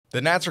The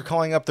Nats are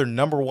calling up their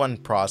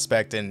 #1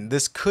 prospect, and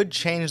this could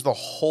change the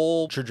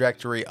whole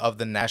trajectory of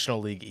the National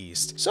League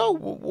East. So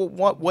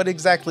what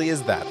exactly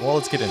is that? Well,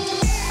 let's get into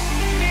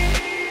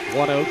it.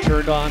 1-0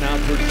 turned on out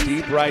towards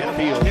deep right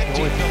field. Hit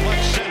deep to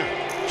left center.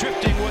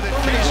 Drifting with it.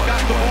 Case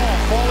got the ball.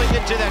 Falling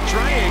into that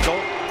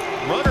triangle.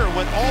 Runner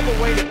went all the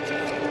way to...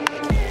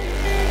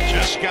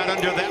 Just got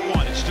under that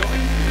one. It's still...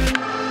 He's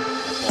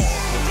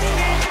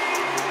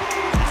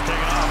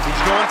taking off. He's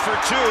going for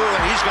 2,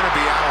 and he's going to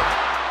be out.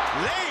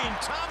 Lane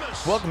Thomas.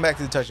 Welcome back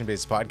to the Touching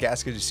Base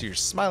podcast. Good to see your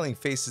smiling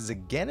faces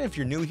again. If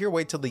you're new here,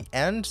 wait till the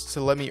end to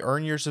let me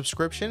earn your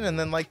subscription, and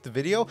then like the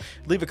video.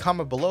 Leave a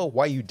comment below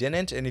why you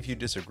didn't, and if you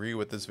disagree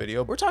with this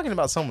video. We're talking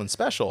about someone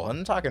special.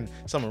 I'm talking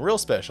someone real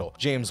special.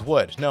 James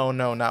Wood. No,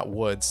 not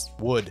Woods.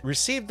 Wood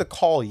received the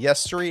call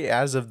yesterday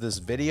as of this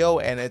video,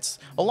 and it's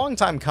a long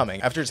time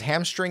coming. After his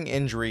hamstring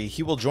injury,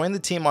 he will join the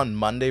team on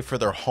Monday for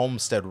their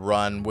Homestead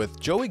run. With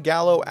Joey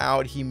Gallo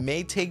out, he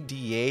may take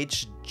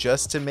DH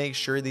just to make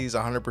sure that he's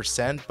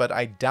 100%, but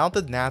I doubt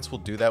the Nats will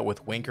do that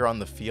with Winker on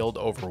the field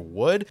over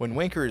Wood when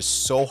Winker is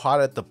so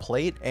hot at the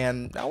plate,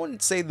 and I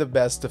wouldn't say the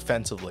best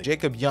defensively.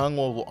 Jacob Young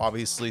will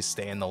obviously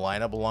stay in the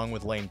lineup along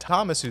with Lane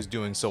Thomas, who's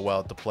doing so well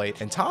at the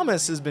plate, and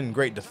Thomas has been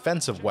great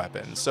defensive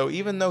weapon, so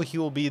even though he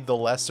will be the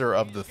lesser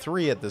of the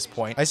 3 at this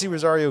point, I see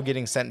Rosario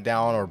getting sent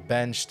down or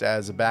benched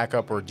as a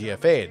backup or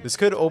DFA'd. This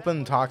could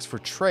open talks for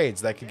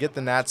trades that could get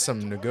the Nats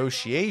some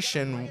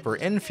negotiation for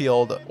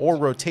infield or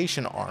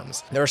rotation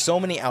arms. There are so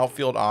many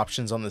outfield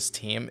options on this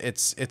team.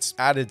 It's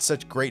added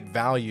such great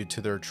value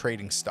to their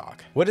trading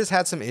stock. Wood has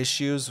had some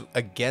issues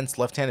against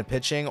left-handed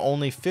pitching,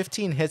 only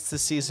 15 hits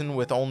this season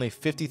with only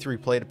 53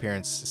 plate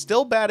appearances,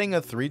 still batting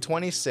a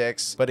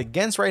 .326, but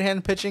against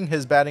right-handed pitching,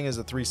 his batting is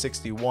a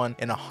 .361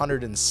 in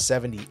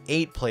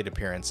 178 plate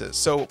appearances.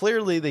 So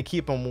clearly they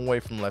keep him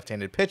away from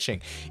left-handed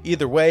pitching.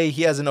 Either way,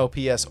 he has an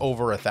OPS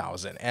over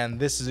 1,000, and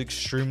this is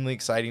extremely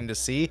exciting to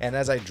see. And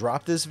as I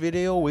drop this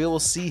video, we will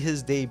see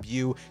his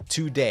debut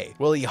today.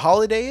 Will he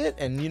holiday it?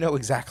 And you know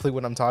exactly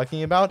what I'm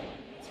talking about.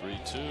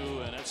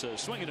 3-2, and it's a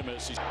swing and a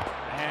miss. And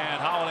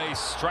Holiday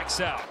strikes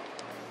out.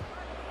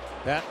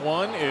 That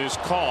one is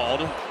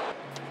called,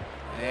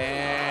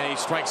 and he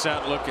strikes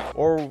out looking.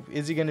 Or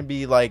is he going to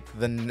be like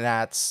the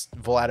Nats'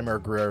 Vladimir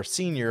Guerrero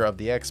Sr. of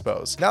the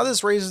Expos? Now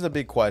this raises a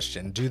big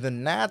question. Do the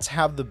Nats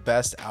have the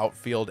best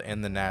outfield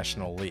in the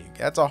National League?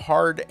 That's a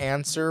hard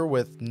answer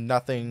with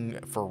nothing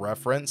for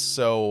reference,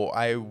 so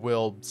I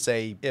will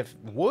say if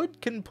Wood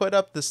can put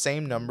up the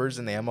same numbers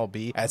in the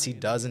MLB as he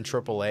does in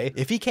AAA,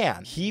 if he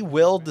can, he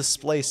will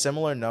display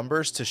similar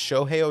numbers to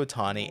Shohei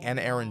Ohtani and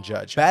Aaron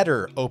Judge.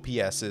 Better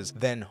OPSs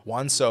than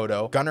Juan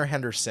Soto, Gunnar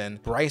Henderson,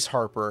 Bryce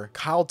Harper,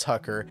 Kyle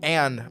Tucker,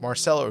 and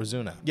Marcell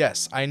Ozuna.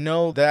 Yes, I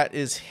know that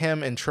is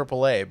him in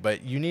AAA,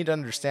 but you need to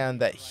understand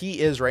that he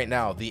is right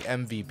now the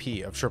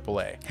MVP of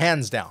AAA.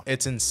 Hands down.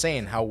 It's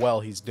insane how well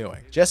he's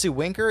doing. Jesse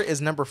Winker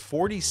is number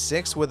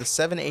 46 with a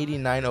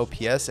 789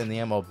 OPS in the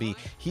MLB.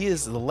 He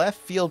is the left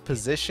field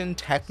position.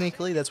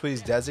 Technically, that's what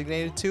he's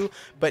designated to,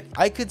 but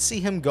I could see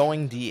him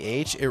going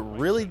DH. It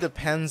really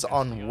depends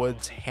on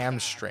Wood's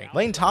hamstring.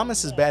 Lane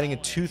Thomas is batting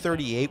at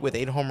 .238 with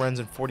 8 home runs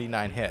and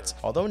 49 hits.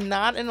 Although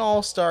not an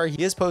all-star,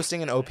 he is posting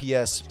an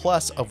OPS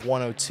plus of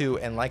 102,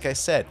 and like I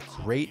said,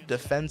 great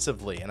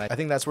defensively, and I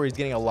think that's where he's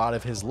getting a lot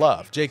of his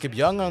love. Jacob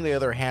Young, on the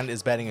other hand,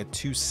 is batting a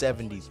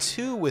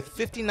 .272 with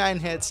 59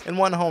 hits and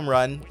 1 home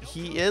run.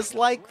 He is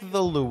like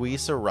the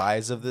Luis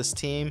Ariz of this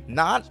team.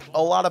 Not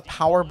a lot of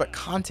power, but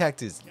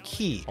contact is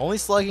key. Only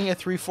slugging at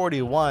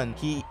 .341,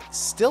 he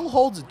still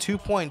holds a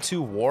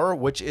 2.2 WAR,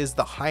 which is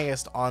the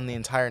highest on the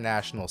entire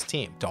Nationals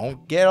team.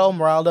 Don't get all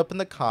riled up in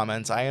the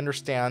comments. I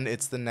understand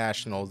it's the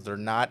Nationals. They're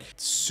not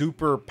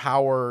super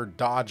power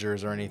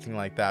Dodgers or anything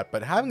like that,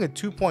 but having a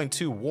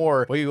 2.2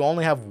 WAR where you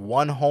only have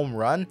 1 home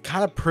run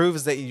kind of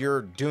proves that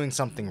you're doing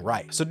something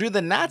right. So do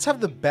the Nats have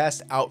the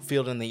best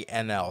outfield in the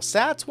NL?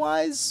 Stats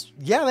wise,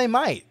 yeah, they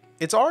might.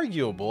 It's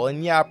arguable,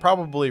 and yeah,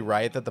 probably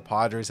right, that the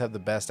Padres have the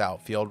best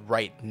outfield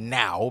right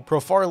now.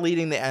 Profar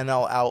leading the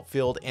NL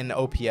outfield in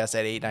OPS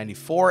at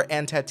 894,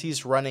 and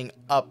Tatis running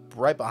up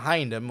right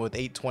behind him with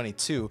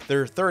 822.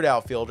 Their third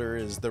outfielder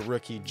is the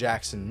rookie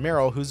Jackson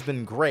Merrill, who's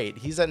been great.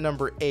 He's at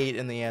number 8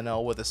 in the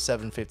NL with a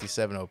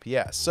 757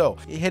 OPS. So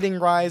hitting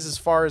rise as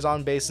far as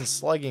on base and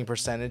slugging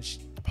percentage,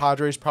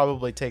 Padres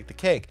probably take the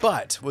cake.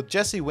 But with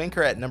Jesse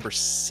Winker at number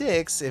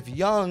 6, if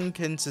Young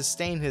can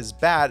sustain his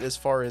bat as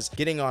far as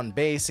getting on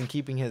base and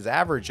keeping his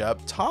average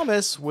up,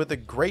 Thomas with a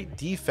great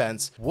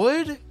defense,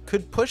 Wood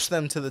could push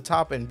them to the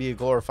top and be a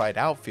glorified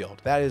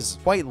outfield. That is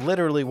quite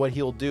literally what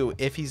he'll do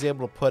if he's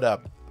able to put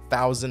up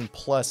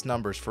 1,000+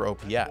 numbers for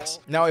OPS.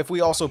 Now, if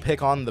we also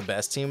pick on the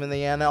best team in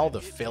the NL, the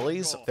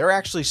Phillies, they're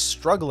actually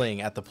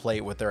struggling at the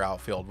plate with their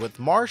outfield, with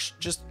Marsh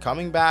just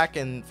coming back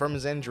and from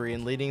his injury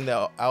and leading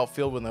the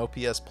outfield with an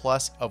OPS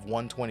plus of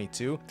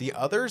 122. The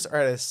others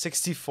are at a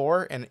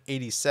 64 and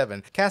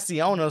 87.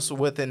 Castellanos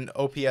with an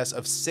OPS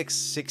of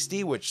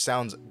 660, which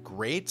sounds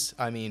great,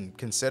 I mean,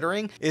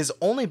 considering, is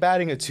only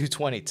batting a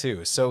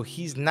 222, so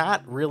he's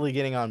not really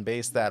getting on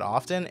base that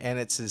often, and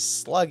it's his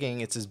slugging,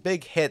 it's his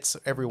big hits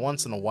every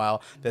once in a while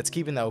while that's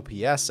keeping the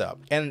OPS up.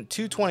 And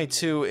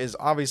 222 is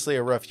obviously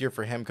a rough year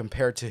for him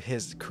compared to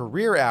his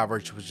career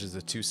average, which is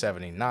a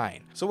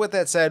 279. So with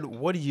that said,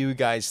 what do you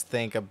guys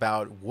think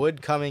about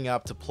Wood coming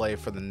up to play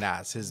for the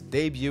Nats? His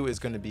debut is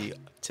going to be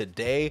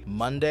today,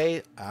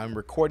 Monday. I'm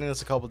recording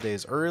this a couple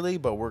days early,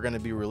 but we're going to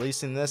be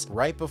releasing this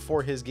right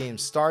before his game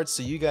starts,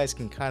 so you guys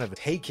can kind of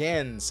take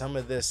in some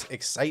of this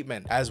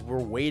excitement as we're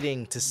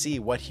waiting to see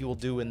what he will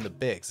do in the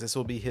bigs. This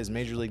will be his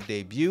major league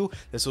debut.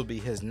 This will be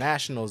his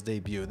Nationals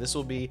debut. This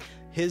will be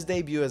his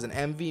debut as an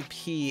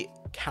MVP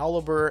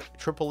caliber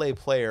AAA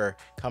player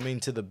coming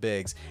to the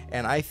bigs,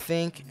 and I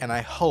think and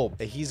I hope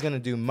that he's going to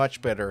do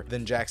much better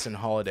than Jackson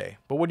Holliday.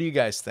 But what do you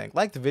guys think?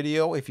 Like the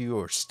video if you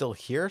are still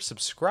here,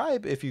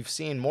 subscribe if you've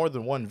seen more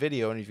than one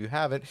video, and if you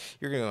haven't,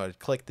 you're going to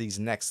click these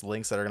next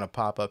links that are going to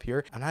pop up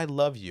here. And I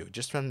love you,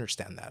 just to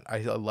understand that I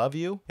love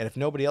you, and if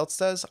nobody else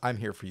does, I'm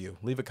here for you.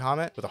 Leave a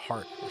comment with a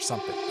heart or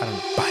something. I don't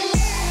know.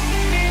 Bye.